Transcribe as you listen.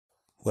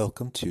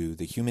Welcome to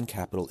the Human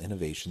Capital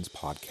Innovations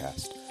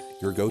Podcast,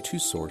 your go-to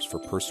source for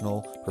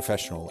personal,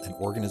 professional, and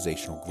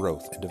organizational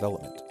growth and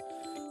development.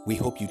 We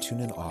hope you tune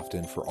in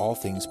often for all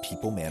things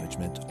people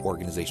management,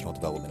 organizational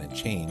development and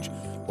change,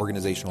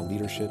 organizational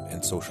leadership,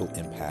 and social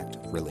impact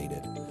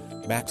related.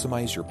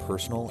 Maximize your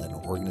personal and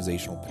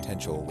organizational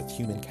potential with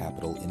Human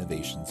Capital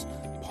Innovations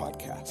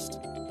Podcast.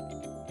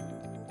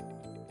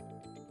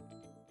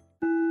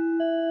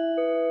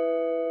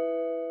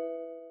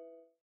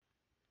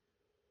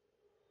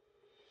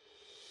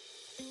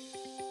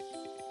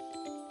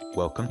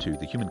 Welcome to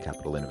the Human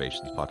Capital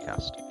Innovations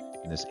Podcast.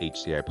 In this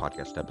HCI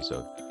podcast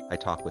episode, I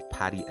talk with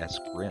Pattie S.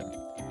 Grimm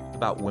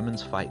about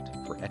women's fight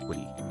for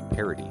equity,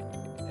 parity,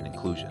 and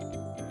inclusion.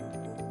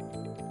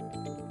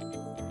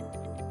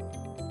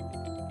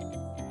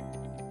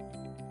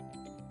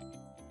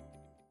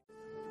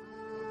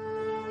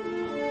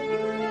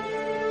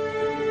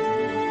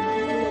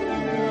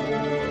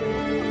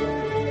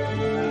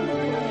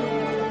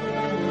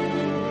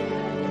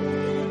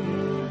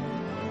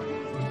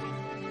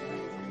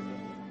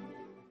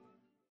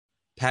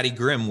 Pattie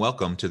Grimm,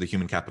 welcome to the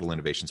Human Capital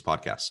Innovations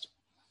Podcast.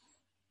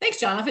 Thanks,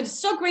 Jonathan. It's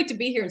so great to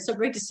be here. It's so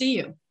great to see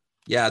you.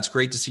 Yeah, it's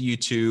great to see you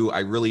too.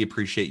 I really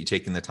appreciate you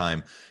taking the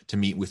time to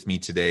meet with me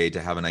today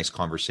to have a nice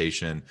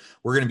conversation.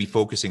 We're going to be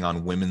focusing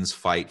on women's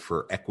fight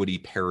for equity,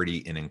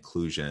 parity, and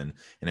inclusion,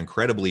 an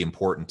incredibly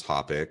important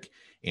topic.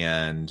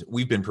 And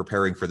we've been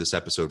preparing for this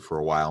episode for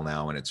a while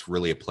now, and it's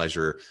really a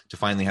pleasure to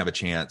finally have a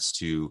chance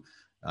to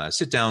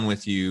sit down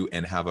with you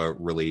and have a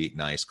really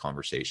nice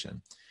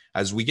conversation.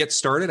 As we get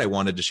started, I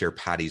wanted to share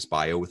Pattie's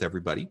bio with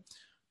everybody.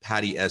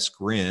 Pattie S.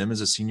 Grimm is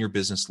a senior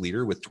business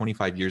leader with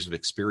 25 years of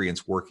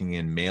experience working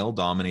in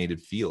male-dominated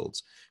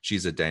fields.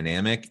 She's a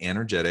dynamic,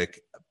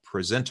 energetic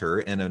presenter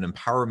and an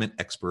empowerment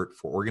expert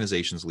for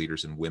organizations,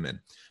 leaders, and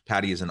women.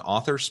 Pattie is an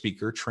author,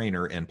 speaker,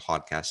 trainer, and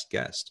podcast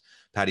guest.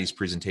 Pattie's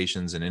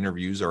presentations and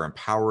interviews are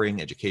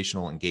empowering,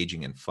 educational,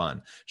 engaging, and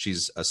fun.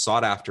 She's a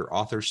sought-after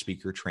author,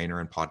 speaker, trainer,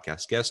 and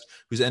podcast guest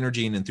whose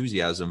energy and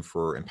enthusiasm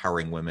for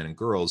empowering women and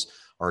girls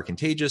are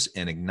contagious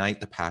and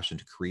ignite the passion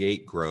to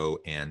create, grow,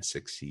 and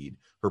succeed.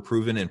 Her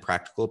proven and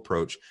practical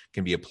approach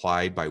can be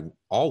applied by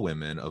all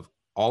women of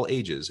all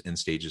ages and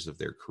stages of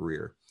their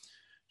career.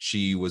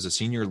 She was a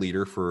senior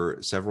leader for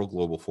several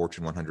global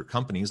Fortune 100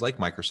 companies like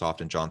Microsoft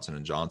and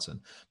Johnson &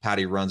 Johnson.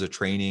 Pattie runs a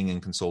training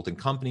and consulting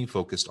company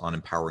focused on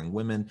empowering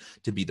women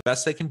to be the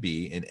best they can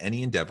be in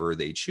any endeavor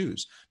they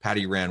choose.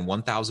 Pattie ran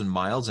 1,000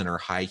 miles in her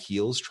high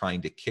heels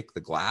trying to kick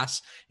the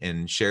glass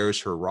and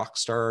shares her rock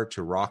star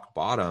to rock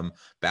bottom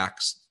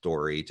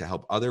backstory to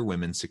help other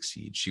women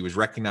succeed. She was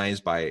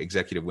recognized by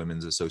Executive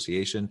Women's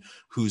Association,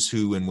 Who's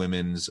Who in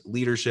Women's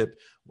Leadership,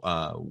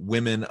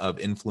 Women of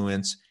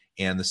Influence,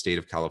 and the state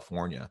of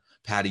California.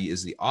 Pattie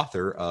is the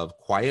author of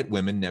Quiet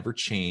Women Never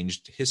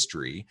Changed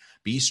History,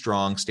 Be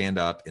Strong, Stand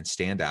Up, and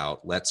Stand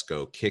Out. Let's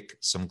Go Kick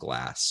Some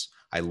Glass.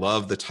 I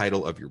love the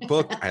title of your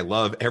book. I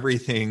love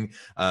everything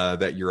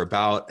that you're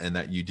about and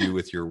that you do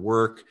with your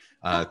work.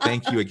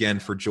 Thank you again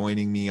for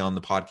joining me on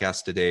the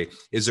podcast today.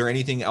 Is there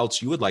anything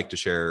else you would like to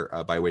share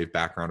by way of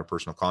background or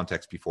personal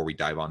context before we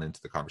dive on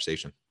into the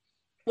conversation?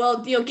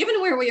 Well,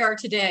 given where we are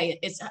today,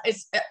 it's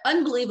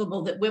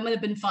unbelievable that women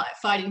have been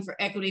fighting for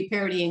equity,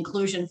 parity,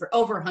 inclusion for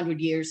over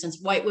 100 years since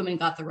white women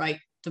got the right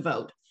to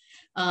vote.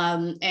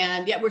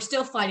 And yet we're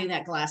still fighting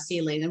that glass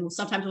ceiling. And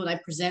sometimes when I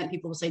present,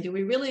 people will say, do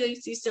we really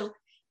still,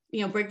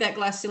 break that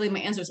glass ceiling? My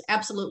answer is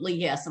absolutely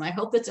yes. And I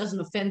hope that doesn't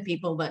offend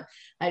people, but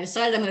I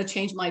decided I'm going to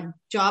change my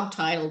job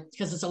title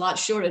because it's a lot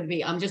shorter to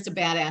be, I'm just a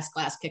badass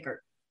glass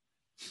kicker.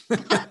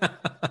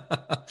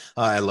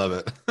 I love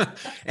it.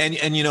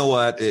 And you know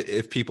what?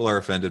 If people are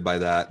offended by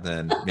that,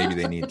 then maybe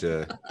they need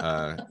to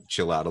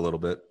chill out a little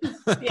bit,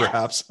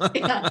 perhaps.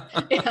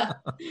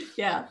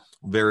 Yeah.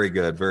 Very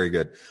good. Very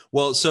good.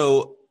 Well,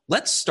 so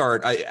let's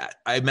start. I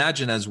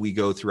imagine as we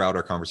go throughout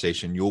our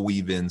conversation, you'll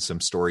weave in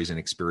some stories and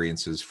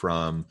experiences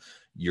from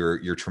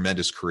your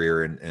tremendous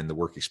career and the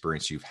work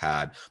experience you've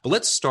had. But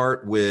let's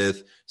start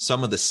with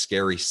some of the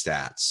scary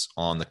stats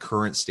on the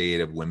current state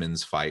of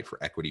women's fight for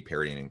equity,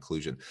 parity, and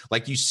inclusion.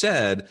 Like you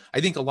said, I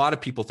think a lot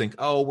of people think,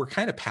 oh, we're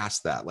kind of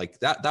past that. Like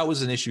that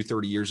was an issue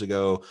 30 years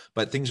ago,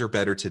 but things are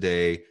better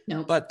today.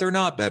 No. But they're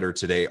not better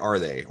today, are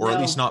they? Or No. At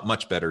least not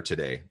much better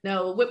today.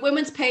 No,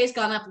 women's pay has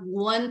gone up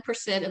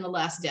 1% in the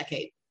last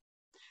decade.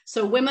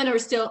 So women are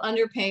still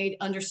underpaid,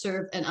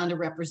 underserved, and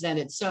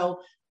underrepresented.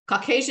 So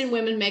Caucasian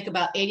women make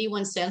about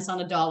 81 cents on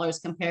a dollar as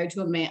compared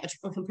to a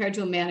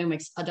man who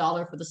makes a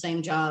dollar for the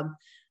same job.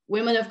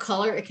 Women of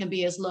color, it can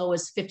be as low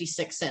as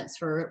 56 cents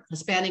for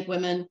Hispanic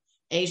women,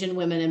 Asian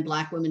women, and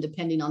Black women,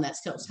 depending on that.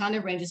 Still, it kind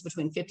of ranges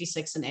between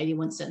 56 and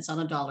 81 cents on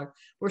a dollar.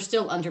 We're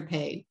still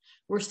underpaid.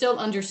 We're still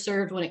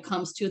underserved when it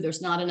comes to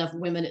there's not enough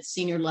women at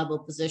senior level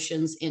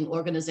positions in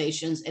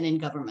organizations and in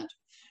government.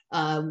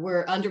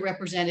 We're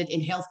underrepresented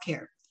in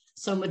healthcare.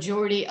 So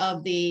majority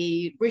of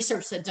the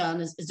research that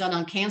is done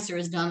on cancer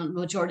is done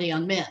majority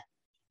on men.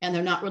 And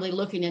they're not really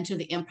looking into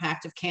the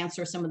impact of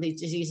cancer. Some of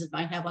these diseases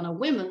might have on a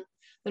women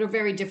that are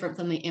very different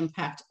than the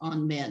impact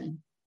on men.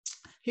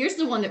 Here's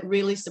the one that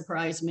really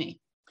surprised me.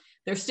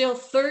 There's still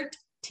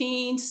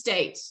 13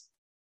 states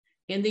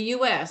in the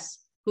US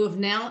who have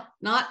now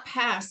not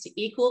passed the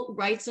Equal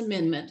Rights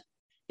Amendment,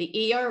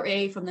 the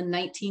ERA from the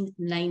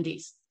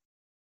 1990s.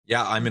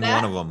 Yeah, I'm in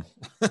one of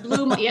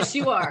them. Yes,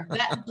 you are.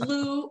 That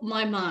blew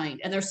my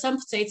mind. And there's some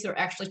states that are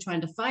actually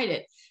trying to fight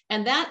it.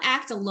 And that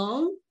act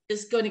alone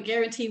is going to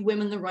guarantee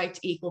women the right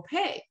to equal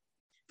pay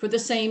for the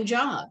same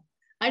job.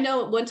 I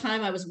know at one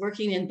time I was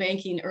working in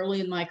banking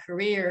early in my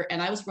career,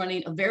 and I was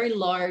running a very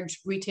large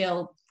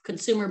retail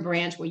consumer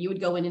branch where you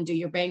would go in and do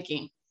your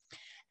banking.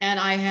 And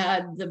I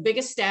had the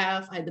biggest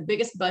staff, I had the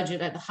biggest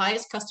budget, I had the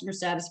highest customer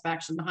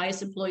satisfaction, the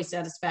highest employee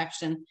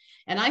satisfaction.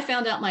 And I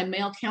found out my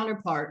male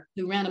counterpart,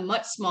 who ran a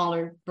much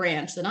smaller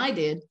branch than I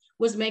did,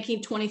 was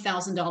making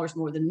 $20,000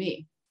 more than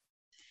me.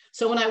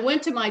 So when I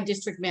went to my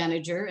district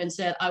manager and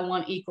said, I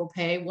want equal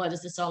pay, what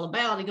is this all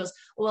about? He goes,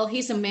 well,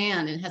 he's a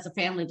man and has a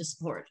family to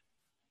support.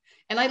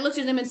 And I looked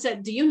at him and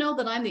said, do you know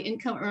that I'm the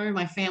income earner in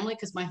my family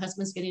because my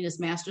husband's getting his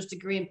master's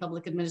degree in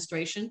public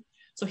administration?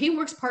 So he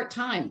works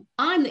part-time.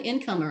 I'm the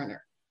income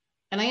earner.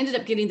 And I ended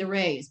up getting the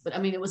raise. But I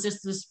mean, it was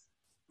just this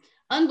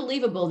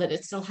unbelievable that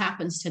it still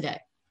happens today.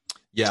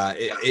 Yeah,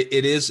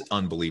 it is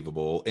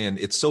unbelievable. And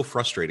it's so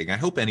frustrating. I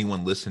hope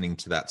anyone listening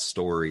to that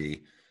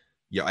story,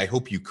 yeah, I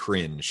hope you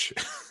cringe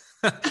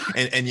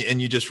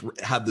and you just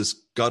have this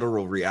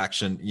guttural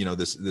reaction, you know,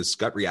 this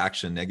gut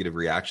reaction, negative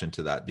reaction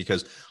to that,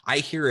 because I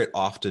hear it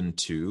often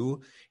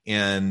too.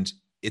 And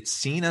it's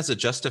seen as a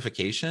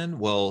justification.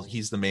 Well,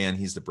 he's the man,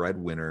 he's the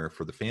breadwinner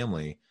for the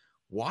family.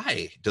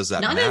 Why does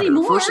that Not matter?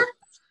 anymore.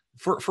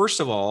 First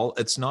of all,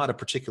 it's not a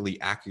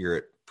particularly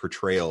accurate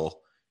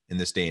portrayal in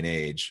this day and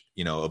age,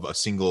 you know, of a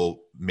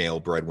single male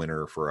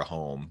breadwinner for a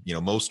home. You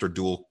know, most are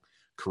dual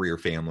career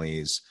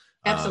families.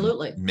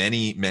 Absolutely.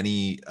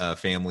 Many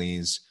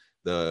families,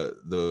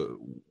 the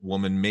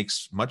woman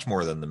makes much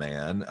more than the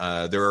man.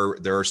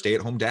 There are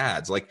stay-at-home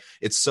dads. Like,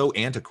 it's so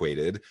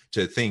antiquated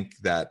to think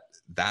that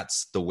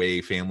that's the way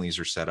families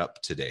are set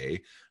up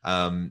today.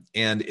 And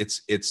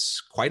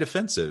it's quite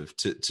offensive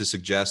to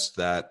suggest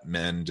that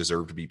men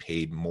deserve to be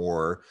paid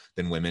more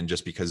than women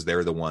just because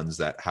they're the ones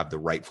that have the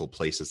rightful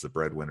place as the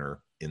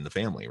breadwinner in the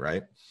family,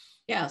 right?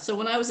 Yeah. So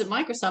when I was at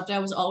Microsoft, I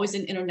was always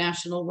in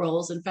international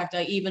roles. In fact,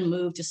 I even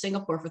moved to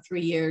Singapore for 3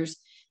 years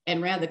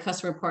and ran the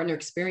customer partner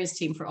experience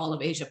team for all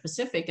of Asia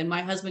Pacific. And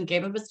my husband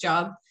gave up his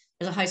job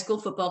as a high school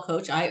football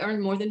coach. I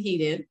earned more than he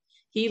did.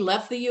 He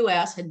left the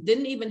US,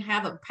 didn't even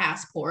have a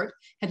passport,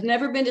 had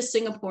never been to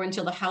Singapore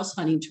until the house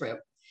hunting trip,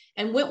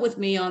 and went with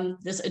me on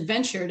this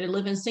adventure to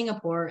live in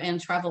Singapore and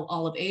travel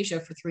all of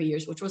Asia for 3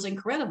 years, which was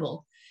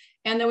incredible.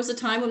 And there was a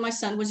time when my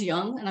son was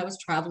young and I was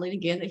traveling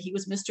again that he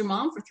was Mr.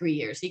 Mom for 3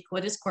 years. He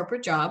quit his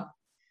corporate job,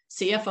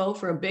 CFO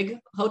for a big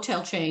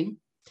hotel chain,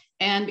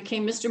 and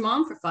became Mr.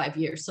 Mom for 5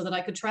 years so that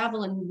I could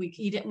travel and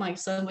my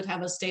son would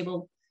have a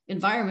stable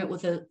environment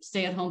with a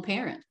stay-at-home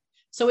parent.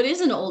 So it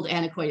is an old,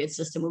 antiquated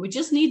system where we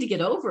just need to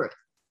get over it.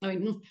 I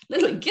mean,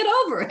 literally get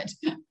over it.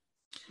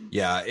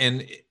 Yeah.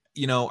 And,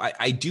 you know,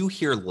 I do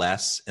hear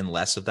less and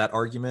less of that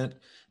argument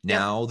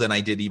now than I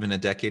did even a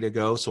decade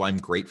ago. So I'm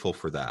grateful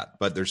for that.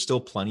 But there's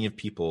still plenty of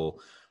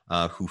people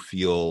who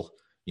feel,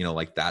 you know,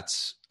 like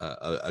that's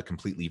a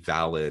completely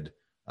valid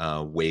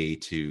way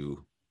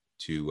to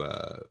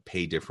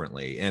pay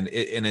differently. And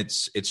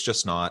it's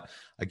just not.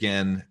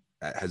 Again,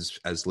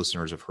 as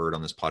listeners have heard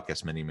on this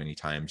podcast many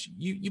times,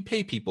 you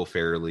pay people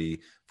fairly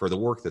for the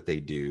work that they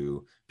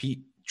do.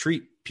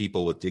 Treat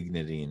people with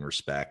dignity and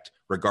respect,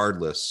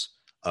 regardless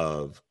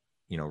of,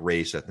 you know,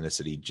 race,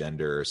 ethnicity,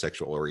 gender,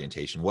 sexual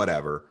orientation,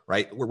 whatever,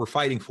 right? We're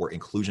fighting for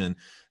inclusion,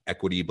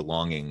 equity,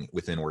 belonging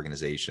within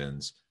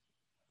organizations.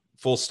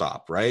 Full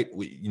stop, right?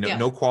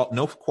 No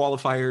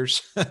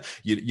qualifiers.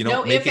 you don't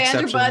no make if,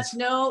 exceptions. And or buts.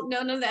 No,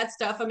 none of that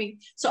stuff. I mean,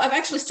 so I've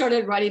actually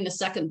started writing the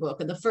second book,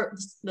 and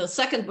the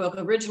second book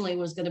originally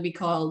was going to be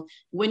called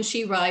 "When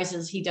She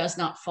Rises, He Does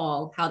Not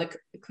Fall: How to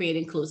Create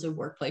Inclusive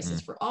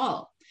Workplaces for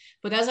All."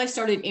 But as I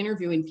started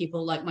interviewing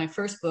people, like my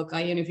first book,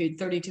 I interviewed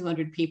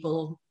 3,200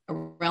 people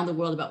around the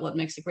world about what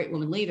makes a great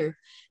woman leader.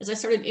 As I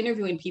started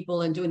interviewing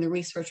people and doing the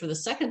research for the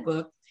second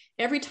book,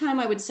 every time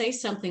I would say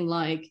something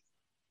like,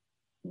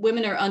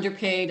 women are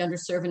underpaid,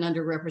 underserved, and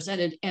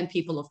underrepresented, and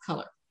people of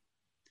color.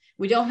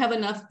 We don't have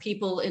enough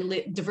people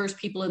diverse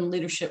people in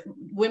leadership,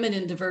 women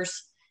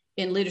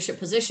in leadership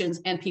positions,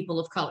 and people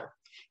of color.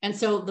 And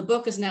so the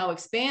book is now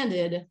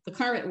expanded. The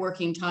current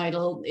working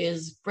title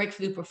is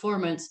Breakthrough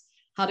Performance: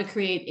 How to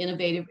Create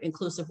Innovative,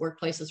 Inclusive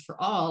Workplaces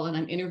for All. And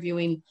I'm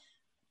interviewing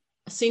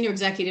senior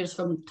executives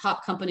from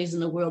top companies in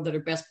the world that are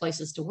best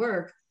places to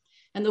work.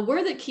 And the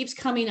word that keeps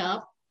coming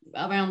up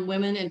around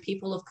women and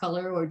people of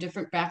color or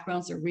different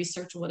backgrounds or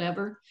research or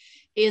whatever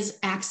is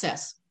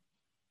access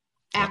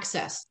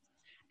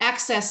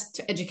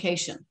to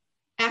education,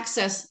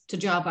 access to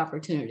job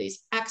opportunities,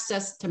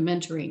 access to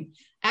mentoring,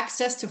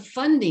 access to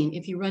funding.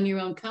 If you run your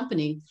own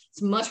company,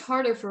 it's much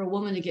harder for a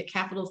woman to get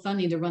capital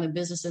funding to run a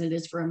business than it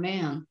is for a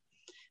man.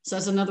 So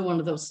that's another one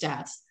of those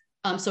stats.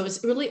 So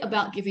it's really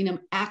about giving them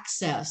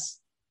access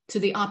to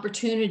the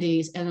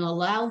opportunities and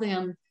allow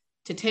them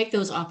to take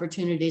those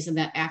opportunities and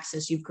that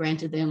access you've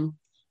granted them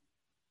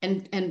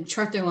and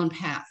chart their own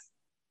path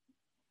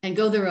and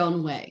go their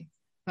own way,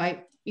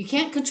 right? You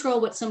can't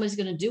control what somebody's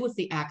going to do with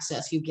the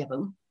access you give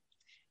them,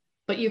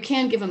 but you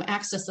can give them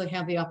access so they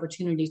have the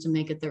opportunity to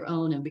make it their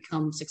own and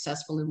become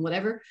successful in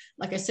whatever.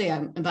 Like I say,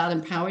 I'm about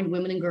empowering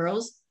women and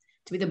girls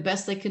to be the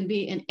best they can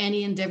be in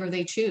any endeavor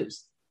they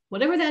choose,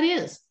 whatever that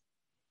is.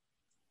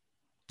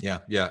 Yeah,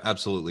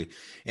 absolutely.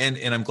 And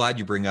I'm glad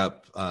you bring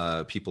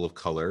up people of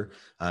color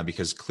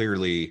because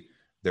clearly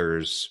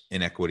there's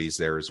inequities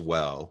there as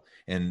well.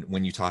 And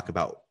when you talk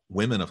about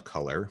women of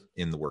color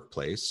in the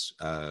workplace,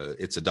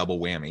 it's a double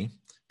whammy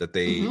that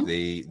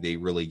they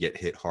really get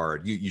hit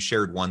hard. You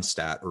shared one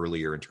stat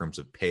earlier in terms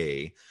of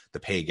pay,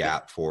 the pay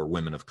gap for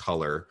women of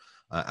color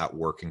at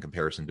work in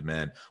comparison to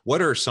men.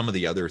 What are some of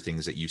the other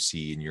things that you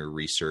see in your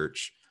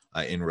research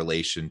in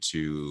relation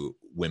to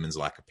women's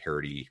lack of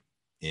parity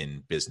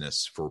in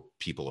business for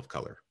people of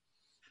color?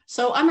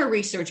 So I'm a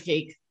research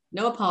geek.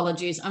 No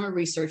apologies. I'm a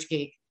research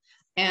geek.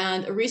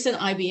 And a recent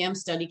IBM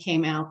study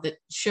came out that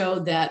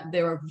showed that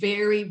there are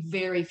very,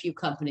 very few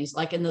companies,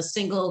 like in the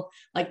single,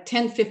 like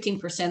 10,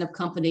 15% of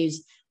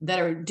companies that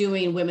are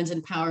doing women's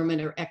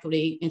empowerment or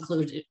equity,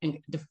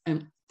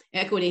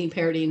 equity,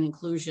 parity, and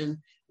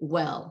inclusion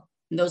well.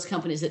 And those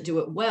companies that do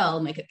it well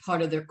make it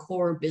part of their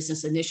core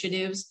business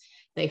initiatives.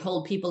 They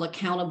hold people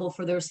accountable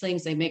for those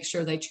things. They make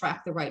sure they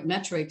track the right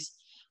metrics.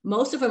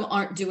 Most of them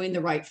aren't doing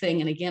the right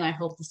thing. And again, I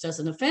hope this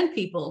doesn't offend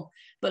people,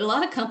 but a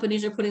lot of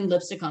companies are putting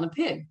lipstick on a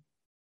pig,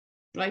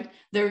 right?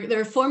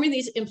 They're forming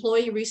these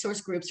employee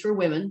resource groups for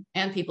women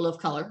and people of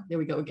color. There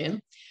we go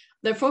again.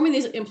 They're forming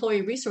these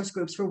employee resource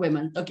groups for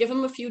women. They'll give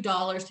them a few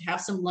dollars to have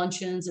some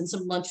luncheons and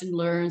some lunch and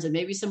learns and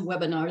maybe some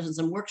webinars and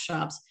some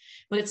workshops,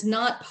 but it's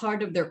not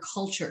part of their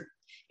culture.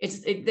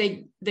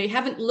 They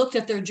haven't looked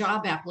at their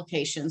job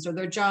applications or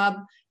their job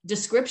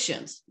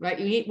descriptions,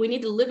 right? We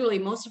need to literally,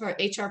 most of our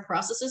HR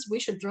processes, we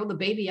should throw the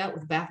baby out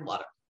with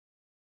bathwater,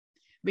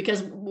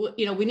 because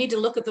we need to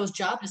look at those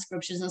job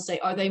descriptions and say,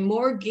 are they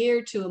more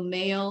geared to a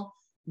male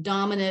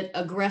dominant,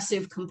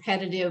 aggressive,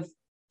 competitive?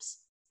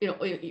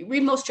 You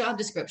read most job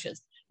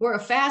descriptions. We're a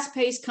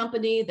fast-paced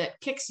company that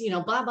kicks,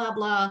 blah, blah,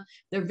 blah.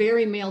 They're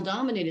very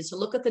male-dominated. So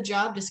look at the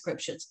job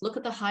descriptions. Look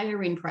at the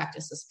hiring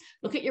practices.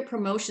 Look at your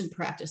promotion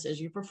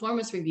practices, your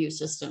performance review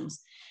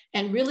systems,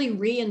 and really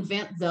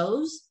reinvent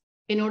those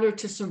in order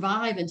to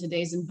survive in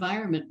today's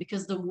environment,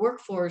 because the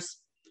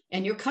workforce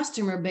and your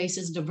customer base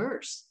is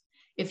diverse.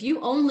 If you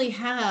only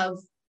have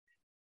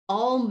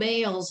all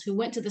males who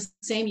went to the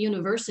same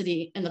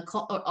university and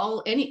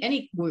all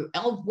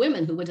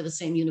women who went to the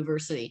same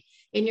university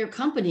in your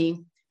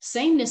company,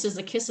 sameness is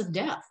a kiss of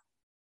death,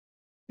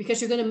 because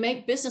you're going to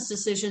make business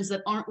decisions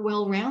that aren't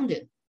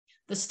well-rounded.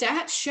 The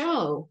stats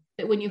show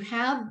that when you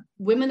have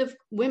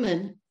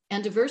women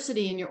and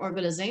diversity in your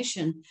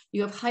organization,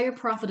 you have higher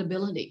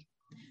profitability,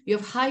 you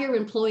have higher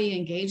employee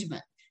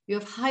engagement, you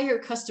have higher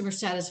customer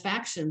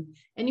satisfaction,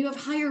 and you have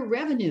higher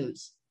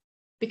revenues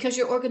because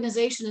your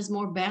organization is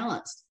more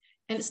balanced.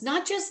 And it's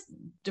not just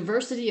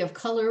diversity of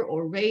color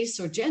or race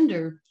or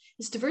gender,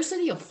 it's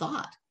diversity of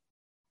thought.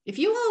 If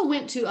you all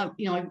went to,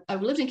 I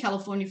lived in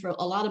California for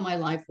a lot of my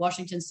life,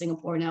 Washington,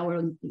 Singapore, now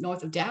we're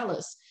north of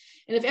Dallas.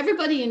 And if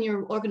everybody in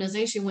your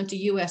organization went to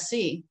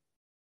USC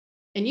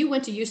and you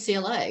went to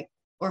UCLA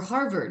or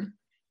Harvard,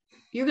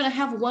 you're going to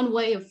have one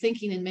way of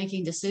thinking and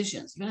making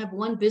decisions. You're going to have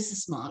one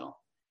business model.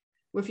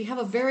 Where if you have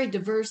a very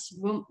diverse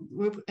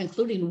group,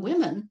 including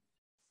women,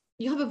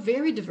 you have a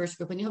very diverse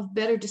group and you have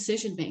better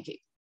decision making.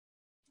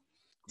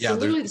 Yeah, so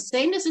literally the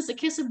sameness is the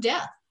kiss of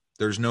death.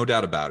 There's no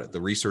doubt about it. The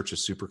research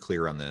is super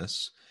clear on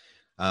this.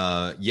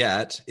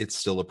 Yet it's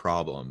still a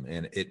problem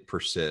and it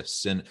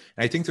persists. And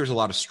I think there's a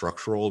lot of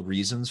structural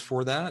reasons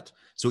for that.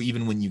 So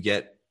even when you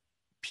get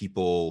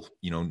people,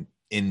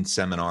 in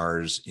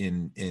seminars,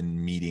 in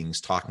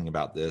meetings talking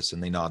about this,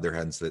 and they nod their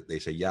heads, that they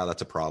say, yeah,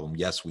 that's a problem.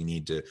 Yes, we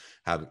need to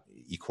have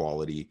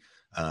equality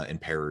and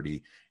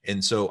parity.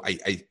 And so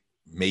I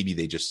maybe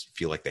they just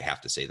feel like they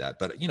have to say that.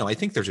 But, I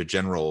think there's a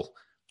general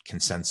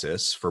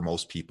consensus for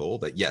most people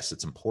that yes,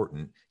 it's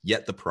important,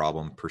 yet the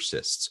problem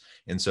persists.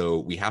 And so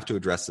we have to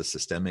address the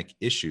systemic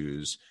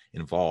issues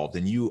involved.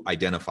 And you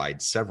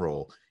identified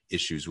several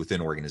issues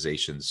within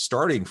organizations,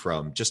 starting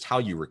from just how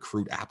you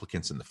recruit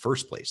applicants in the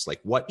first place.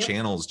 Like what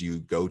channels do you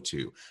go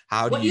to?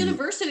 What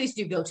universities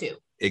do you go to?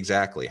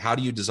 Exactly. How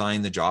do you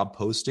design the job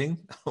posting?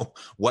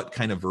 What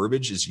kind of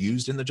verbiage is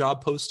used in the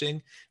job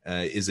posting?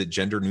 Is it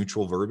gender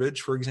neutral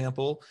verbiage, for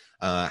example?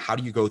 How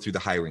do you go through the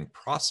hiring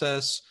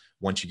process?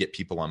 Once you get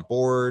people on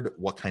board,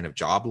 what kind of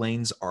job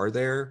lanes are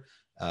there?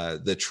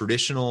 The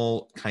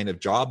traditional kind of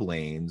job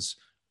lanes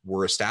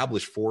were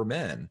established for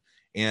men.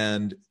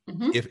 And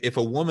if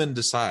a woman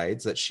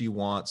decides that she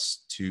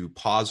wants to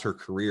pause her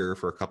career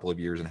for a couple of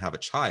years and have a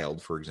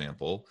child, for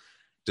example,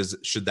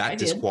 should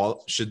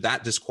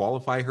that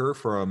disqualify her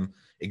from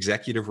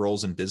executive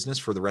roles in business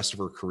for the rest of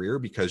her career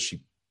because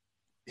she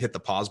hit the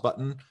pause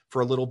button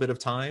for a little bit of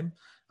time?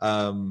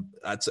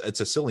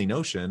 It's a silly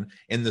notion.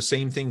 And the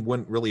same thing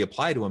wouldn't really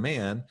apply to a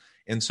man.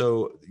 And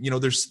so,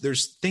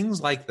 there's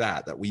things like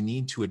that we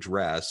need to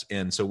address.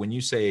 And so when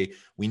you say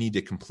we need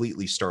to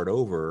completely start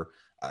over,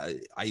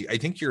 I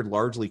think you're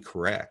largely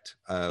correct.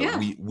 Yeah.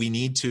 We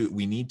need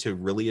to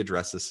really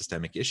address the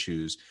systemic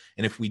issues.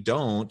 And if we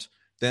don't,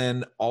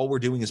 then all we're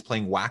doing is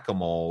playing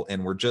whack-a-mole,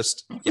 and we're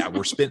just,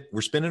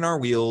 we're spinning our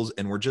wheels,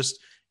 and we're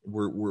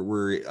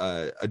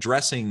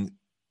addressing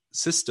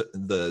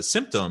the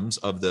symptoms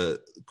of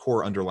the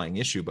core underlying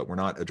issue, but we're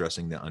not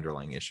addressing the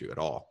underlying issue at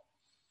all.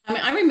 I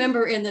mean, I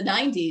remember in the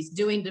 90s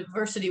doing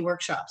diversity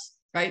workshops,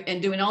 right?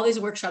 And doing all these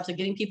workshops and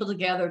getting people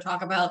together,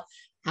 talk about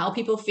how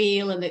people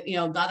feel and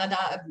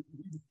that,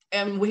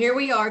 and here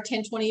we are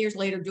 10, 20 years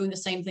later doing the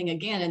same thing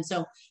again. And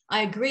so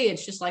I agree.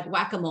 It's just like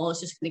whack-a-mole.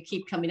 It's just going to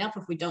keep coming up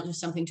if we don't do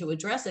something to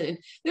address it. And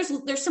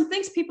there's some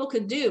things people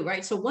could do,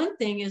 right? So one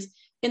thing is,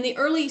 in the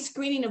early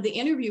screening of the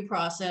interview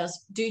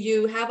process, do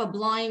you have a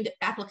blind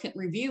applicant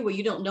review where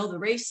you don't know the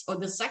race or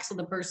the sex of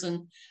the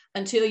person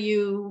until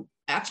you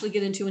actually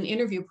get into an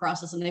interview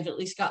process and they've at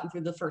least gotten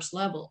through the first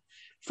level?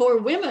 For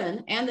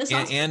women, and this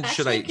and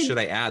should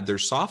I add,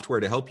 there's software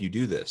to help you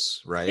do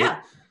this, right?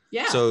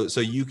 Yeah. So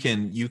you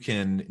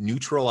can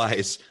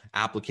neutralize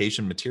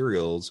application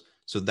materials.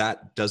 So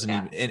that doesn't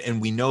even, and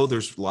we know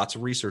there's lots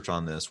of research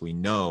on this. We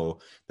know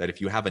that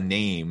if you have a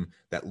name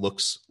that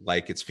looks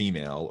like it's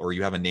female, or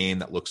you have a name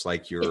that looks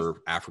like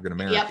you're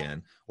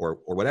African-American or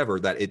whatever,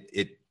 that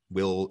it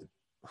will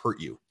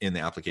hurt you in the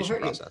application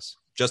process,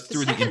 just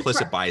through the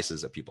implicit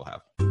biases that people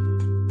have.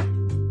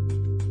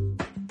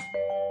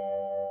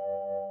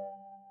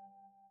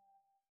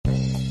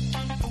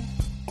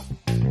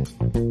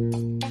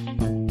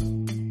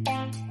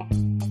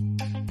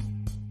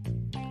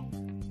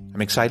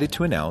 I'm excited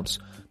to announce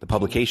the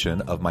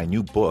publication of my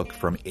new book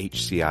from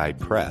HCI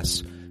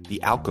Press, The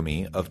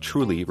Alchemy of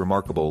Truly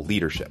Remarkable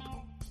Leadership: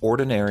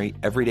 Ordinary,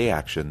 Everyday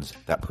Actions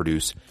that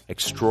Produce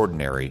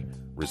Extraordinary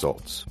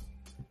Results.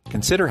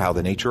 Consider how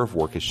the nature of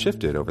work has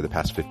shifted over the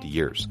past 50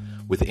 years.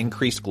 With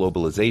increased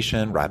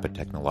globalization, rapid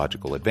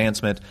technological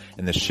advancement,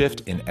 and the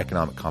shift in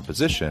economic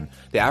composition,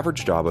 the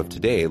average job of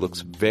today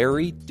looks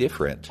very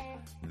different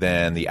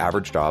than the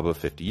average job of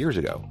 50 years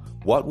ago.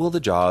 What will the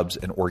jobs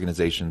and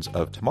organizations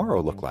of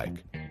tomorrow look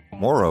like?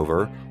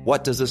 Moreover,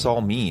 what does this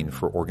all mean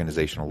for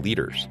organizational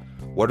leaders?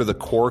 What are the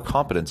core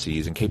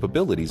competencies and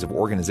capabilities of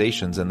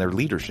organizations and their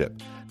leadership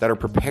that are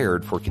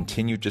prepared for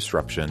continued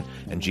disruption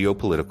and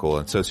geopolitical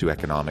and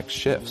socioeconomic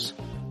shifts?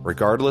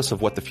 Regardless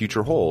of what the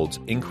future holds,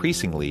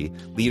 increasingly,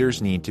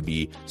 leaders need to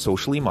be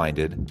socially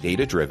minded,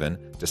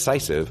 data-driven,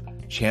 decisive,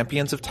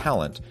 champions of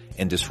talent,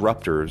 and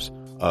disruptors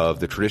of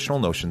the traditional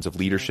notions of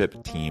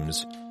leadership,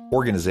 teams,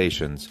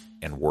 organizations,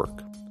 and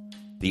work.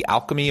 The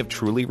Alchemy of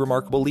Truly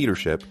Remarkable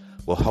Leadership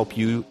will help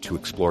you to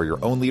explore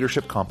your own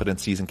leadership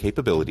competencies and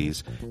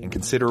capabilities and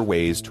consider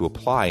ways to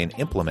apply and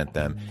implement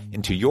them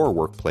into your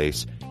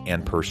workplace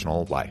and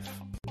personal life.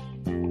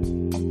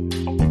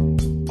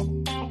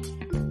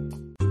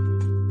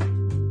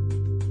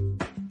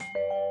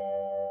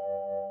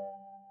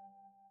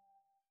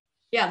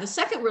 Yeah, the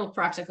second real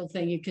practical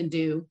thing you can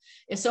do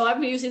is, so I've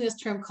been using this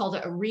term called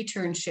a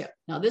returnship.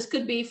 Now, this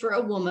could be for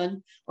a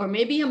woman or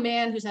maybe a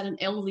man who's had an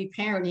elderly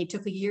parent. He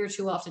took a year or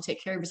two off to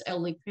take care of his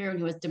elderly parent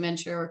who has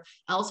dementia or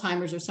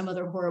Alzheimer's or some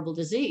other horrible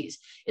disease.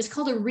 It's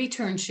called a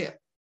returnship.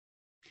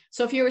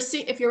 So if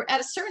you're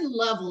at a certain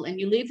level and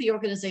you leave the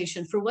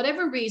organization for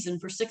whatever reason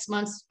for 6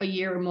 months, a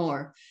year or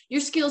more,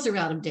 your skills are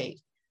out of date.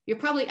 You're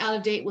probably out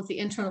of date with the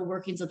internal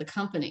workings of the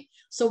company.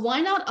 So why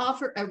not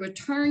offer a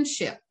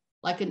returnship,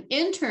 like an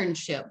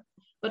internship,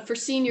 but for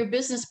senior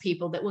business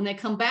people, that when they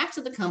come back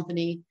to the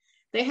company,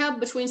 they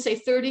have between, say,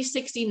 30,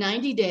 60,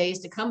 90 days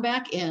to come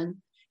back in,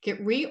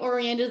 get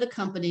reoriented to the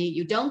company.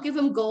 You don't give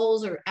them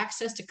goals or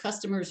access to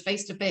customers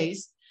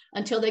face-to-face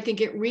until they can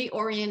get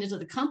reoriented to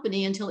the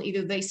company, until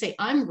either they say,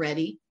 I'm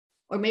ready,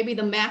 or maybe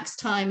the max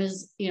time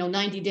is,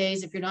 90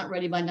 days. If you're not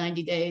ready by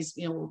 90 days,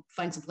 we'll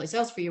find someplace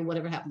else for you,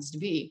 whatever happens to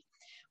be.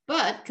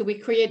 But could we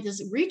create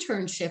this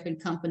returnship in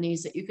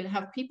companies that you could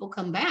have people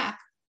come back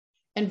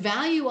and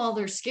value all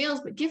their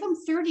skills, but give them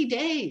 30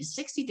 days,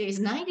 60 days,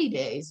 90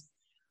 days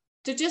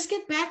to just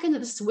get back into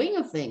the swing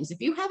of things. If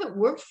you haven't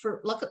worked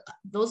look,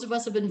 those of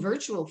us have been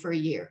virtual for a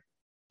year,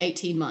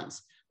 18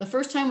 months. The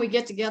first time we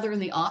get together in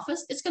the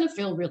office, it's going to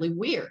feel really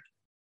weird.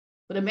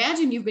 But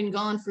imagine you've been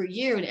gone for a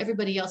year and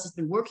everybody else has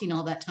been working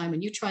all that time,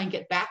 and you try and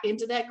get back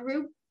into that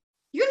group,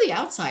 you're the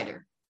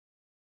outsider.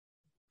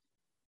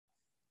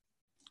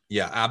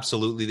 Yeah,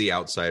 absolutely the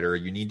outsider.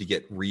 You need to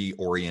get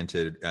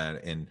reoriented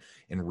and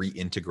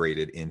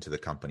reintegrated into the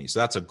company. So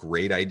that's a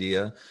great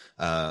idea.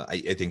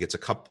 I think it's a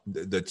couple.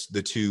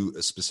 The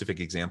two specific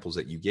examples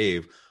that you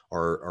gave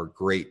are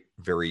great,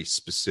 very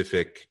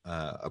specific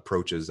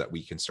approaches that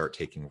we can start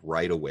taking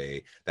right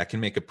away. That can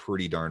make a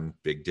pretty darn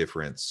big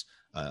difference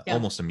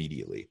almost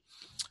immediately.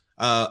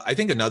 I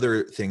think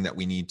another thing that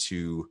we need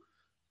to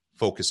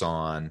focus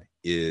on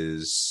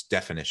is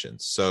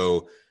definitions.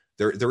 So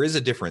there is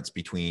a difference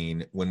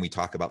between when we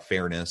talk about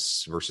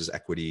fairness versus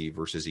equity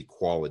versus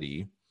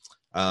equality.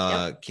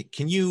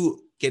 Can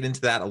you get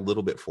into that a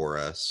little bit for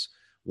us?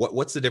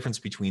 What's the difference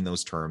between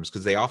those terms?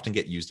 Because they often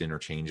get used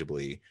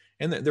interchangeably,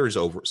 and there's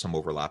some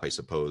overlap, I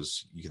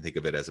suppose. You can think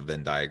of it as a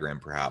Venn diagram,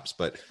 perhaps,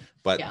 but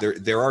Yeah.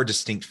 there are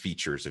distinct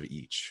features of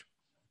each.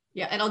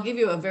 Yeah. And I'll give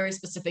you a very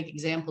specific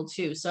example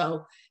too.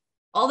 So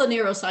all the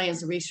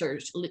neuroscience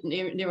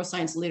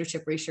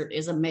leadership research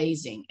is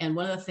amazing. And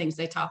one of the things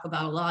they talk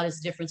about a lot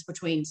is the difference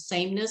between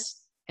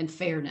sameness and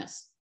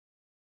fairness,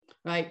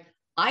 right?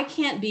 I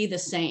can't be the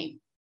same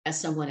as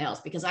someone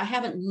else because I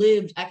haven't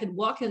lived. I could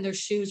walk in their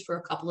shoes for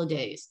a couple of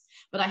days,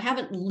 but I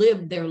haven't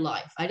lived their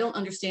life. I don't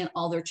understand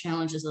all their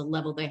challenges at the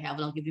level they have.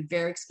 And I'll give you a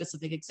very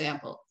specific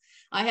example.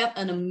 I have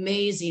an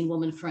amazing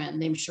woman friend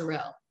named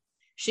Sherelle.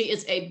 She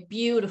is a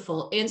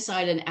beautiful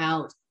inside and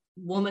out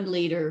woman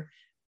leader,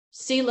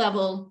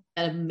 C-level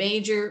at a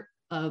major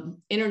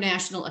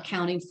international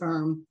accounting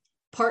firm,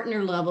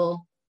 partner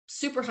level,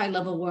 super high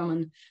level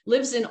woman,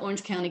 lives in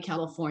Orange County,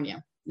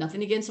 California.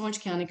 Nothing against Orange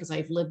County because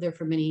I've lived there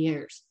for many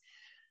years.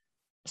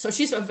 So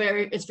it's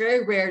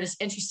very rare to,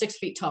 and she's 6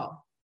 feet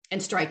tall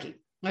and striking,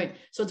 right?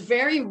 So it's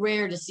very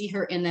rare to see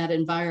her in that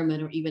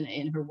environment or even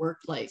in her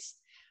workplace.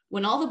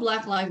 When all the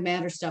Black Lives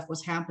Matter stuff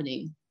was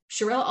happening,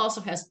 Sherelle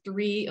also has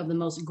 3 of the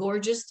most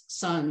gorgeous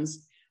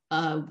sons.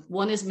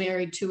 One is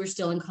married, 2 are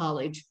still in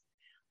college.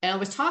 And I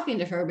was talking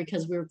to her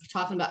because we were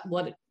talking about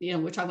we're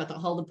talking about the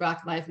whole the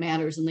Black Lives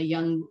Matters and the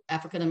young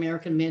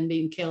African-American men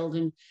being killed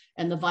and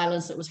the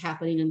violence that was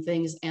happening and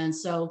things. And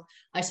so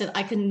I said,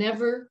 I can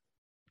never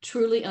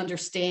truly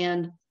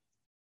understand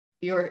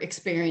your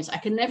experience. I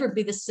can never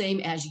be the same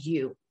as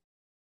you,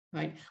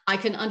 right? I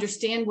can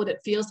understand what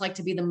it feels like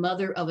to be the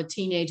mother of a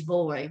teenage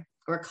boy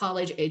or a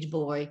college age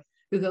boy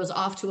who goes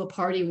off to a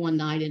party one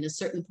night in a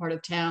certain part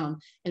of town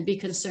and be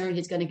concerned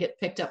he's going to get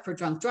picked up for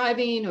drunk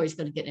driving or he's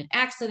going to get in an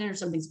accident or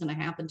something's going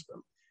to happen to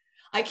him.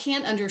 I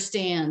can't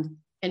understand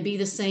and be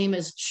the same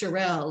as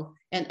Sherelle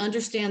and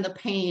understand the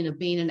pain of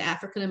being an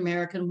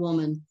African-American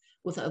woman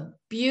with a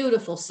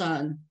beautiful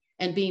son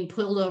and being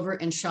pulled over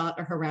and shot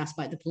or harassed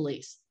by the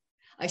police.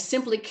 I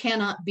simply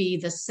cannot be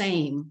the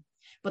same,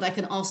 but I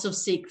can also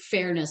seek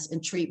fairness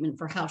and treatment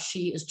for how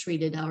she is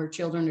treated, how her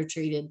children are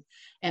treated,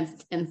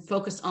 and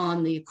focus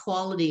on the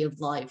quality of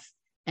life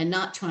and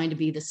not trying to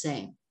be the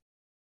same.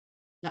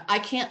 Now, I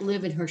can't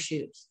live in her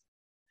shoes.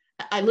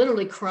 I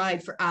literally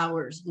cried for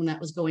hours when that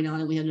was going on,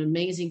 and we had an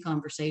amazing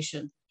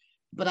conversation,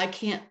 but I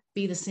can't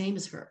be the same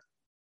as her.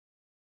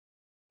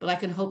 But I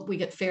can hope we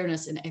get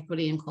fairness and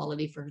equity and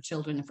quality for her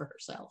children and for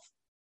herself.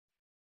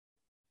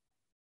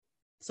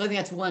 So I think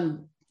that's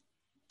one.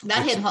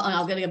 That hit.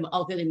 I'll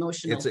get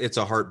emotional. It's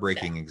a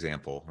heartbreaking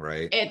example,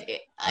 right?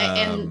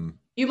 And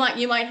you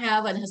might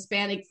have a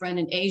Hispanic friend,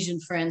 an Asian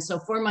friend. So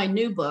for my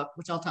new book,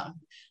 which I'll talk,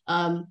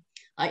 I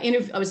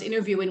was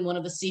interviewing one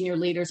of the senior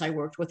leaders I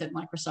worked with at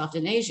Microsoft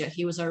in Asia.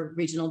 He was our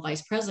regional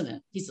vice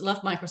president. He's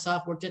left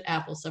Microsoft, worked at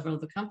Apple, several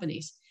other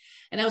companies,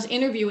 and I was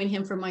interviewing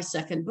him for my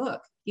second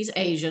book. He's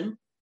Asian,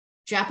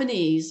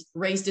 Japanese,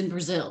 raised in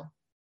Brazil.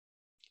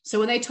 So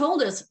when they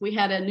told us we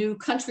had a new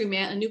country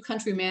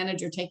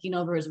manager taking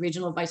over as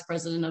regional vice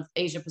president of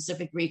Asia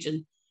Pacific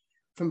region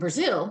from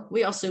Brazil,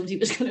 we assumed he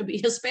was going to be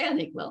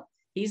Hispanic. Well,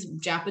 he's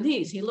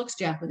Japanese. He looks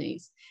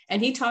Japanese. And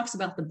he talks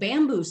about the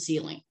bamboo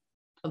ceiling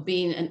of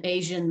being an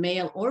Asian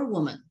male or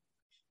woman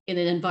in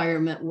an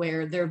environment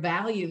where their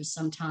values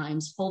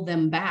sometimes hold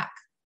them back.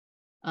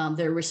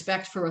 Their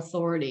respect for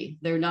authority,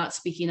 they're not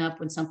speaking up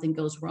when something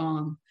goes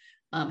wrong,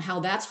 how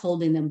that's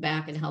holding them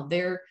back, and how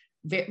they're,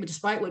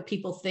 despite what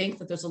people think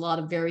that there's a lot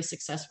of very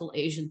successful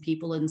Asian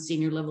people in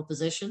senior level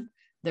position,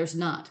 there's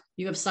not.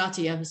 You have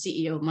Satya, the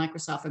CEO of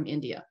Microsoft from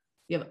India.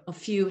 You have a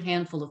few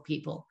handful of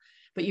people,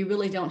 but you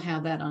really don't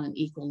have that on an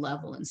equal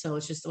level. And so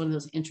it's just one of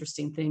those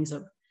interesting things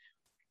of,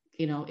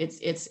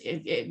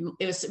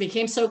 it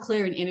became so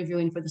clear in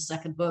interviewing for the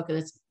second book,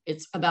 and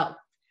it's about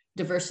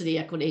diversity,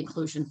 equity,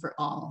 inclusion for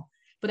all.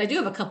 But I do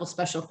have a couple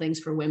special things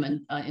for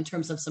women in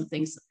terms of some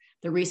things,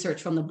 the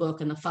research from the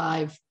book and the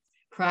 5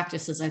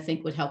 practices I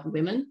think would help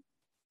women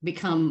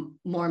become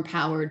more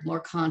empowered,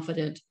 more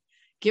confident,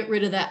 get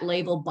rid of that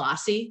label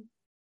bossy,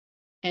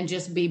 and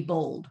just be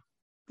bold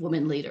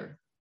woman leader.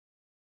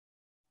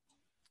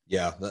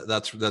 Yeah,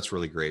 that's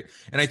really great.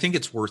 And I think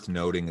it's worth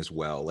noting as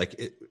well,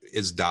 like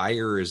as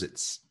dire as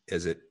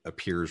it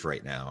appears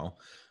right now,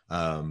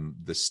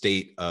 the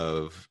state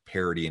of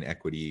parity and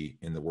equity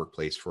in the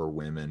workplace for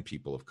women,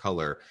 people of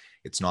color,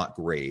 it's not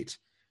great.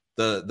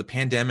 The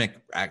pandemic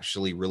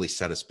actually really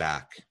set us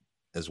back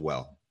as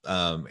well.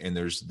 And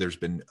there's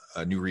been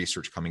new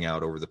research coming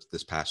out over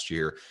this past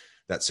year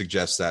that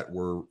suggests that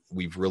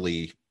we've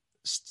really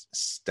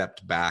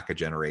stepped back a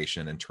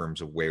generation in terms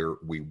of where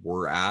we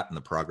were at and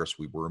the progress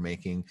we were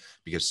making,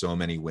 because so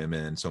many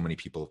women, so many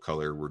people of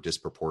color were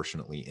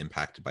disproportionately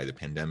impacted by the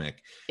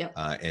pandemic. Yep.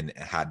 And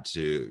had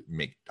to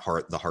make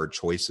the hard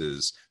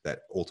choices that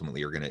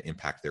ultimately are going to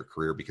impact their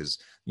career, because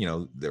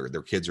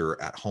their kids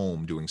are at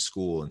home doing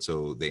school, and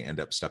so they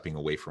end up stepping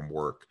away from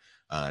work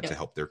to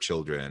help their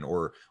children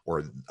or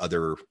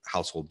other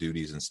household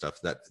duties and stuff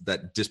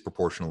that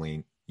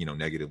disproportionately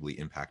negatively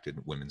impacted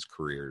women's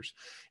careers.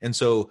 And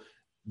so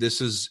this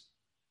is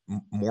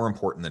more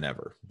important than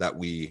ever that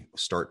we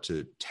start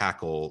to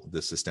tackle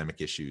the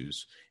systemic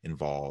issues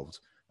involved,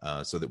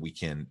 so that we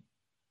can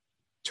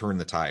turn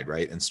the tide,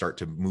 right? And start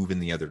to move in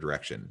the other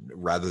direction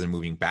rather than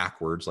moving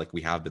backwards like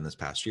we have been this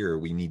past year.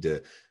 We need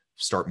to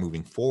start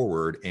moving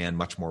forward, and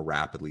much more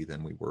rapidly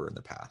than we were in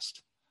the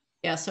past.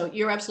 Yeah, so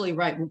you're absolutely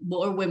right.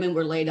 More women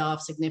were laid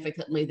off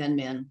significantly than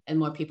men, and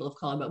more people have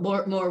called, but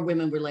more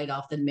women were laid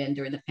off than men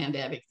during the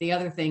pandemic. The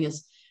other thing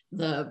is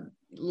from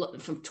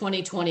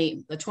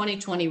 2020, the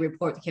 2020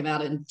 report that came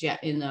out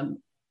in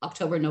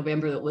October,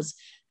 November, that was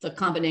the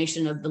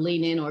combination of the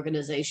Lean In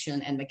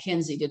organization and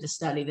McKinsey did a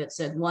study that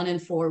said 1 in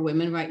 4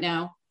 women right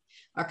now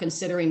are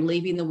considering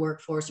leaving the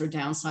workforce or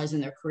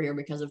downsizing their career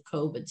because of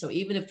COVID. So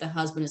even if the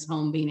husband is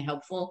home being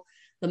helpful,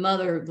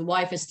 the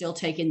wife is still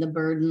taking the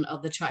burden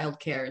of the child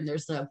care. And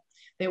an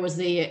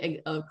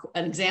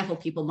example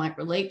people might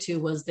relate to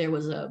was there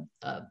was a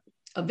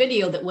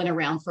video that went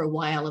around for a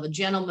while of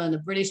a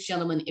British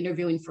gentleman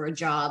interviewing for a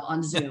job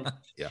on Zoom.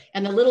 Yeah.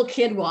 And the little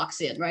kid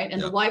walks in, right?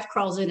 And Yeah. the wife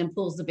crawls in and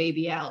pulls the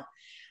baby out.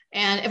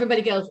 And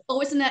everybody goes,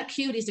 "Oh, isn't that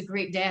cute? He's a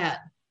great dad."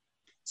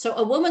 So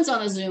a woman's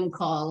on a Zoom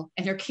call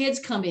and her kids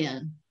come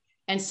in.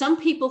 And some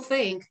people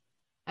think,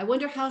 I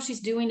wonder how she's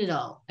doing it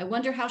all. I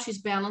wonder how she's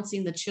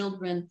balancing the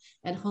children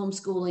and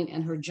homeschooling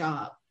and her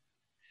job.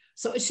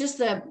 So it's just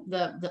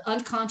the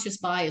unconscious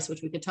bias,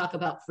 which we could talk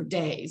about for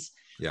days.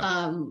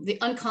 Yeah. The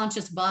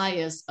unconscious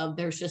bias of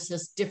there's just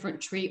this different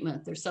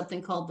treatment. There's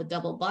something called the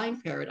double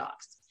bind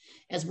paradox.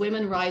 As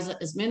men rise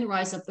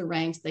up the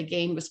ranks, they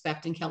gain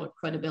respect and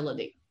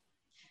credibility.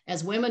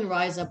 As women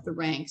rise up the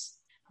ranks,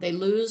 they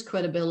lose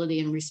credibility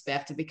and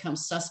respect and become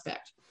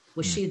suspect.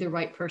 Was she the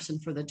right person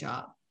for the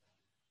job?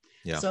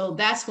 Yeah. So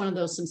that's one of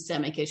those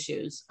systemic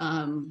issues.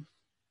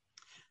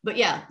 But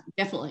yeah,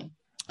 definitely.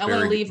 I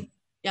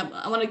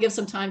want to give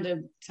some time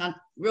to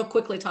real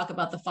quickly talk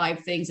about the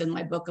 5 things in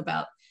my book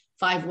about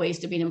 5 ways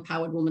to be an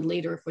empowered woman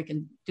leader, if we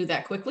can do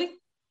that quickly.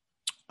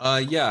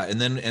 Yeah.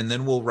 And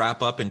then we'll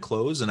wrap up and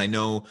close. And I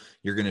know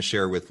you're going to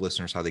share with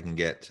listeners how they can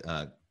get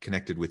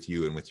connected with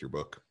you and with your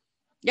book.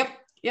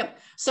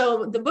 Yep.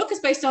 So the book is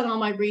based on all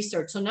my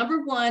research. So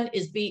number 1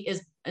 is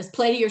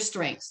play to your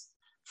strengths.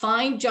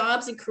 Find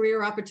jobs and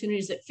career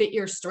opportunities that fit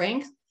your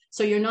strength.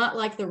 So you're not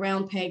like the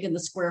round peg in the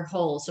square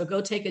hole. So go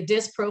take a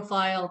DISC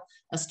profile,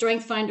 a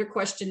Strength Finder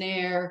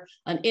questionnaire,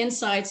 an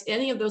Insights,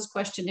 any of those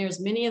questionnaires.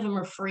 Many of them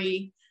are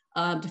free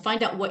to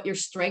find out what your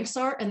strengths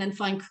are, and then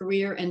find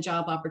career and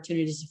job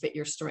opportunities to fit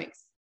your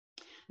strengths.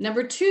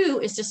 Number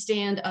 2 is to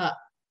stand up.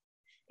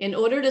 In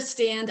order to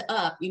stand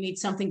up, you need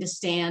something to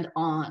stand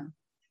on.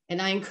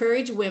 And I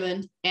encourage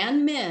women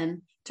and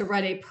men to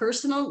write a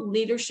personal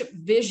leadership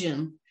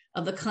vision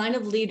of the kind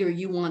of leader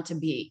you want to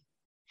be.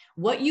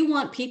 What you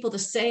want people to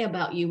say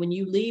about you when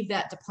you leave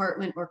that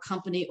department or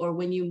company, or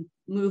when you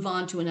move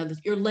on to another,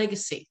 your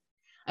legacy.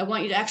 I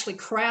want you to actually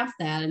craft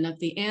that. And at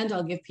the end,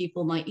 I'll give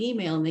people my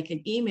email and they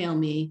can email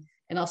me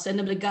and I'll send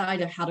them a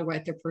guide of how to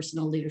write their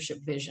personal leadership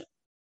vision.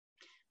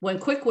 One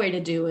quick way to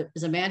do it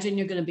is imagine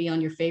you're going to be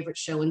on your favorite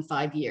show in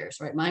 5 years,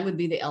 right? Mine would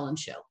be the Ellen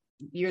Show.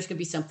 Yours could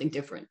be something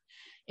different.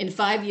 In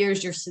 5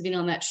 years, you're sitting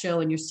on that show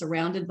and you're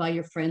surrounded by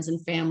your friends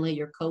and family,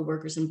 your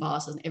coworkers and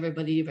bosses, and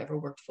everybody you've ever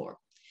worked for.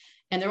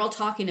 And they're all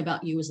talking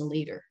about you as a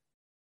leader.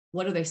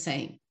 What are they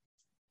saying?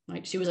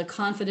 Right? She was a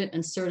confident,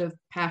 assertive,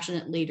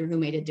 passionate leader who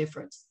made a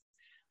difference.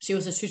 She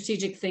was a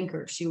strategic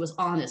thinker. She was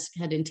honest,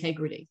 had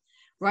integrity.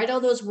 Write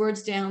all those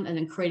words down and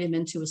then create them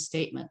into a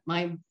statement.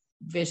 My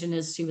vision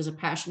is she was a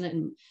passionate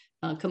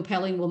and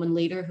compelling woman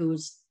leader who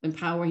was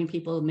empowering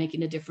people and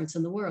making a difference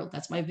in the world.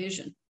 That's my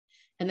vision.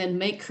 And then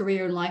make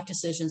career and life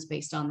decisions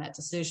based on that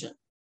decision.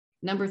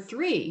 Number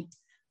 3,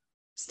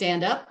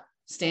 stand up,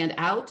 stand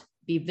out,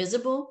 be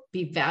visible,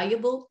 be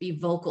valuable, be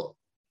vocal.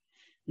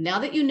 Now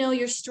that you know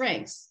your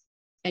strengths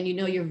and you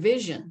know your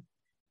vision,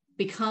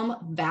 become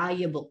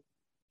valuable.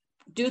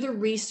 Do the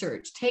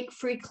research, take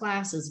free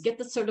classes, get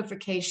the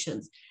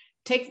certifications,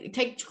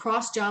 take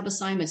cross-job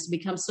assignments to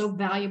become so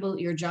valuable at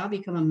your job,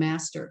 become a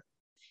master,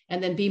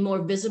 and then be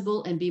more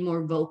visible and be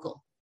more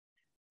vocal.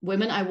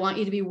 Women, I want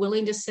you to be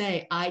willing to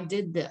say, I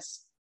did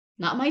this,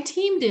 not my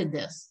team did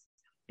this.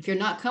 If you're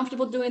not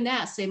comfortable doing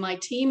that, say my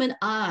team and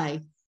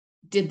I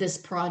did this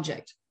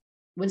project.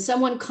 When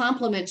someone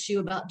compliments you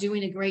about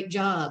doing a great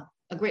job,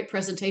 a great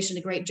presentation,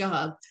 a great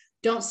job,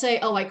 don't say,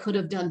 oh, I could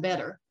have done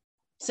better.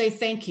 Say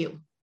thank you.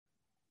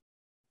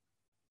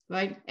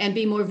 Right? And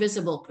be more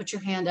visible. Put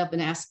your hand up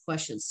and ask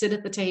questions. Sit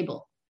at the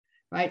table.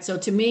 Right? So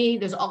to me,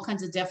 there's all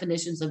kinds of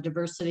definitions of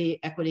diversity,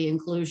 equity,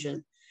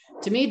 inclusion.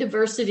 To me,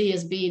 diversity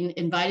is being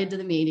invited to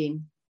the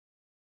meeting.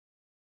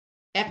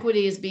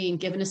 Equity is being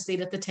given a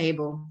seat at the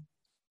table.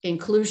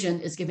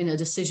 Inclusion is giving a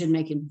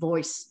decision-making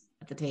voice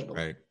at the table.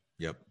 Right.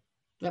 Yep.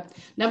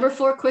 Number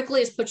 4,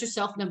 quickly, is put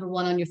yourself number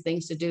 1 on your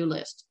things to do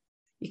list.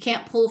 You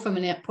can't pour from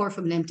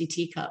an empty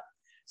teacup.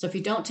 So if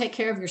you don't take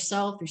care of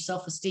yourself, your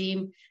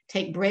self-esteem,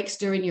 take breaks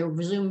during your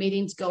Zoom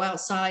meetings, go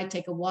outside,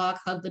 take a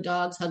walk, hug the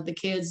dogs, hug the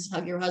kids,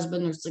 hug your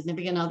husband or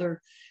significant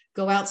other,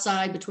 go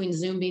outside between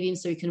Zoom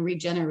meetings so you can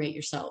regenerate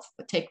yourself.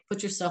 But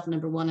put yourself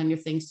number 1 on your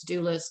things to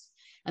do list.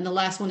 And the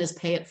last one is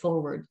pay it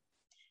forward,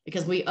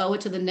 because we owe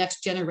it to the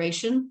next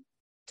generation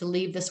to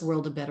leave this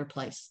world a better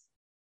place.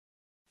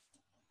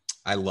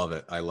 I love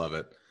it. I love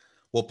it.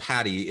 Well,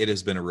 Pattie, it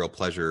has been a real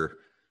pleasure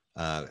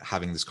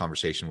having this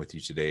conversation with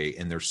you today.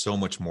 And there's so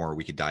much more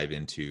we could dive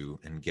into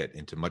and get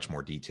into much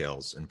more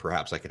details. And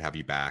perhaps I could have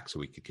you back so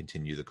we could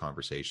continue the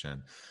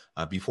conversation.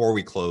 Before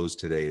we close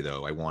today,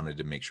 though, I wanted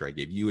to make sure I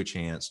gave you a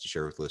chance to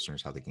share with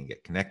listeners how they can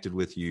get connected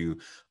with you,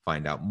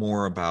 find out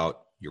more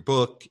about your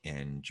book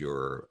and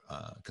your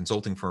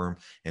consulting firm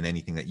and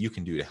anything that you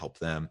can do to help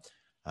them.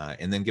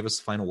 And then give us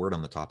the final word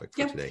on the topic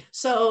for today.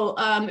 So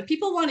if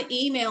people want to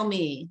email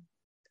me,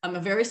 I'm a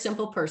very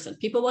simple person.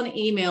 People want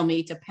to email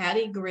me to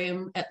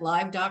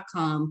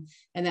pattiegrimm@live.com,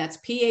 and that's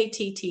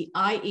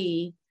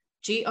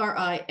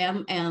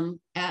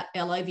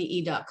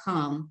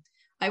Pattiegrimm@live.com.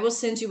 I will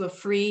send you a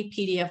free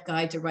PDF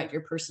guide to write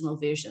your personal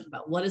vision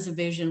about what is a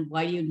vision,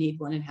 why do you need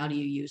one, and how do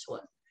you use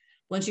one.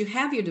 Once you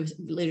have your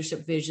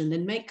leadership vision,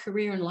 then make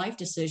career and life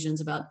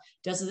decisions about,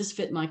 does this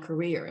fit my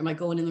career? Am I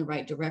going in the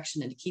right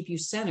direction? And to keep you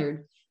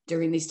centered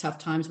during these tough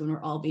times when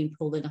we're all being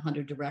pulled in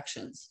 100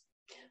 directions.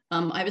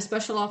 I have a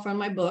special offer on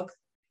my book.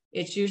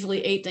 It's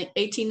usually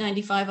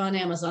 $18.95 on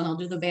Amazon. I'll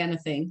do the banner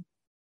thing,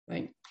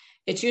 right?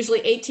 It's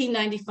usually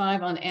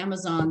 $18.95 on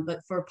Amazon,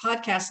 but for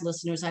podcast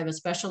listeners, I have a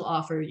special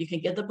offer. You can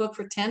get the book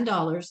for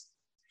 $10.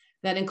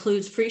 That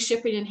includes free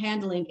shipping and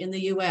handling in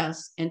the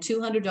US and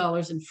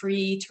 $200 in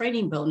free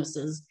training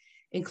bonuses,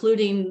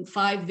 including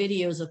 5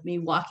 videos of me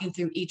walking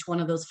through each one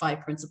of those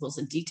 5 principles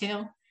in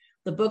detail.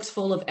 The book's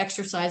full of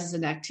exercises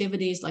and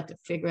activities like to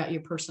figure out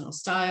your personal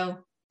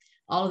style.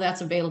 All of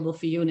that's available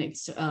for you, and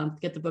it's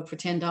get the book for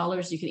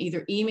 $10. You can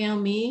either email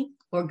me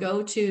or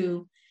go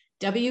to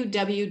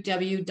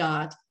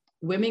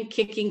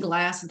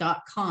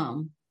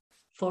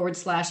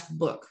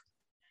www.womenkinkingglass.com/book.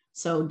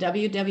 So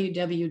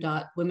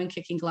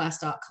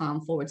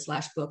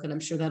www.womenkinkingglass.com/book, and I'm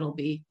sure that'll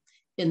be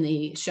in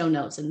the show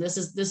notes. And this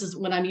is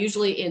when I'm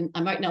usually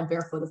I'm right now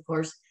barefoot, of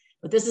course,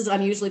 but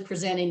I'm usually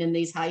presenting in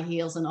these high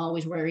heels and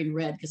always wearing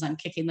red because I'm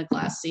kicking the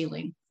glass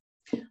ceiling.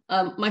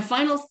 My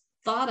final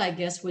thought, I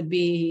guess, would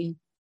be,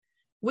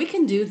 we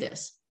can do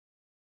this.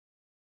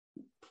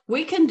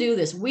 We can do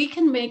this. We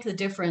can make the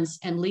difference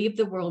and leave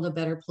the world a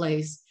better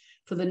place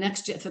for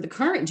the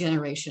current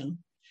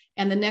generation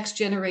and the next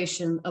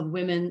generation of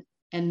women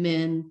and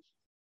men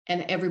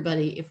and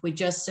everybody, if we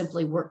just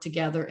simply work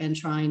together and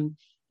try and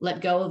let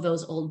go of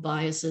those old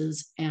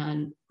biases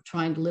and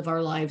trying to live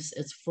our lives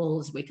as full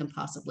as we can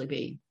possibly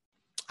be.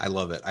 I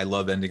love it. I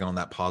love ending on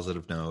that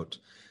positive note.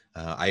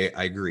 I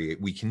agree.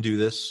 We can do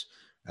this.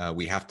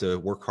 We have to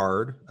work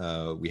hard.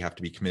 We have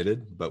to be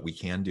committed, but we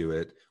can do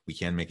it. We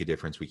can make a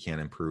difference. We can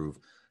improve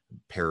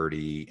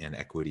parity and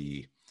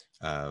equity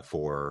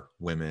for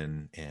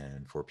women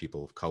and for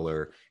people of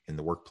color in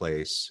the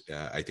workplace.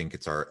 I think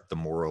it's the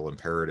moral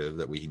imperative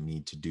that we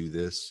need to do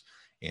this.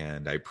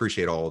 And I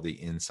appreciate all the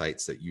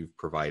insights that you've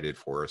provided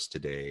for us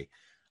today.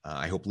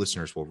 I hope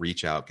listeners will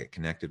reach out, get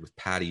connected with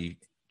Pattie,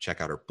 check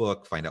out her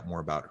book, find out more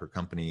about her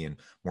company and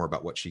more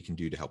about what she can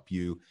do to help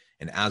you.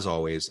 And as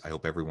always, I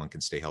hope everyone can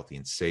stay healthy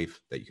and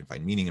safe, that you can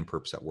find meaning and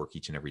purpose at work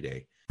each and every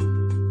day.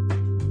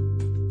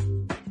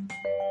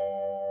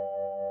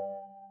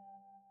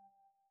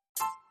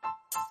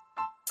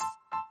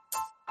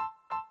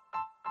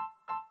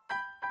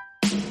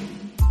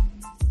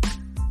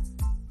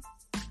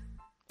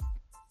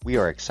 We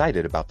are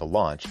excited about the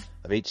launch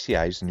of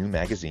HCI's new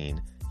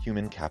magazine,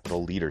 Human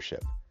Capital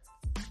Leadership.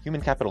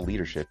 Human Capital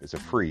Leadership is a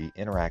free,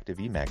 interactive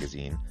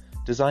e-magazine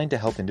designed to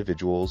help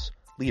individuals,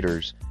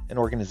 leaders, and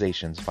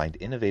organizations find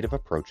innovative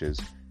approaches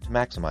to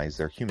maximize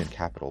their human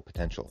capital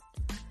potential.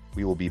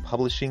 We will be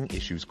publishing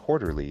issues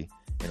quarterly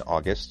in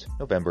August,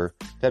 November,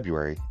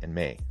 February, and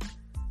May.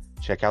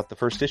 Check out the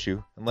first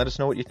issue and let us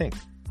know what you think.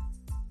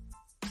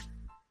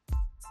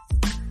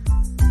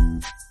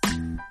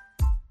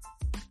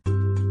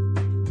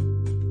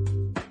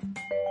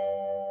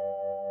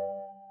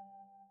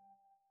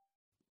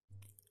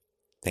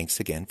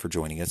 Thanks again for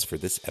joining us for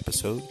this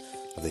episode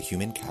of the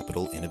Human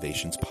Capital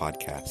Innovations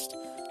Podcast.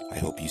 I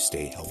hope you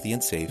stay healthy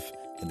and safe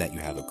and that you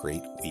have a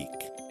great week.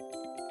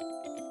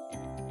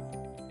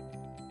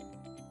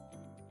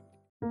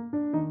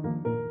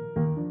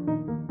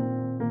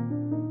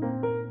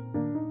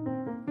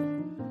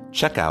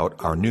 Check out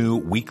our new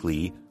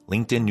weekly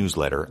LinkedIn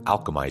newsletter,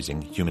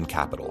 Alchemizing Human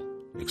Capital,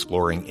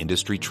 exploring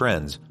industry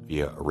trends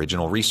via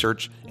original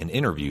research and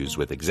interviews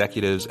with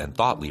executives and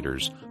thought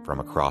leaders from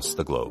across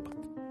the globe.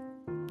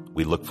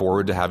 We look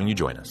forward to having you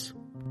join us.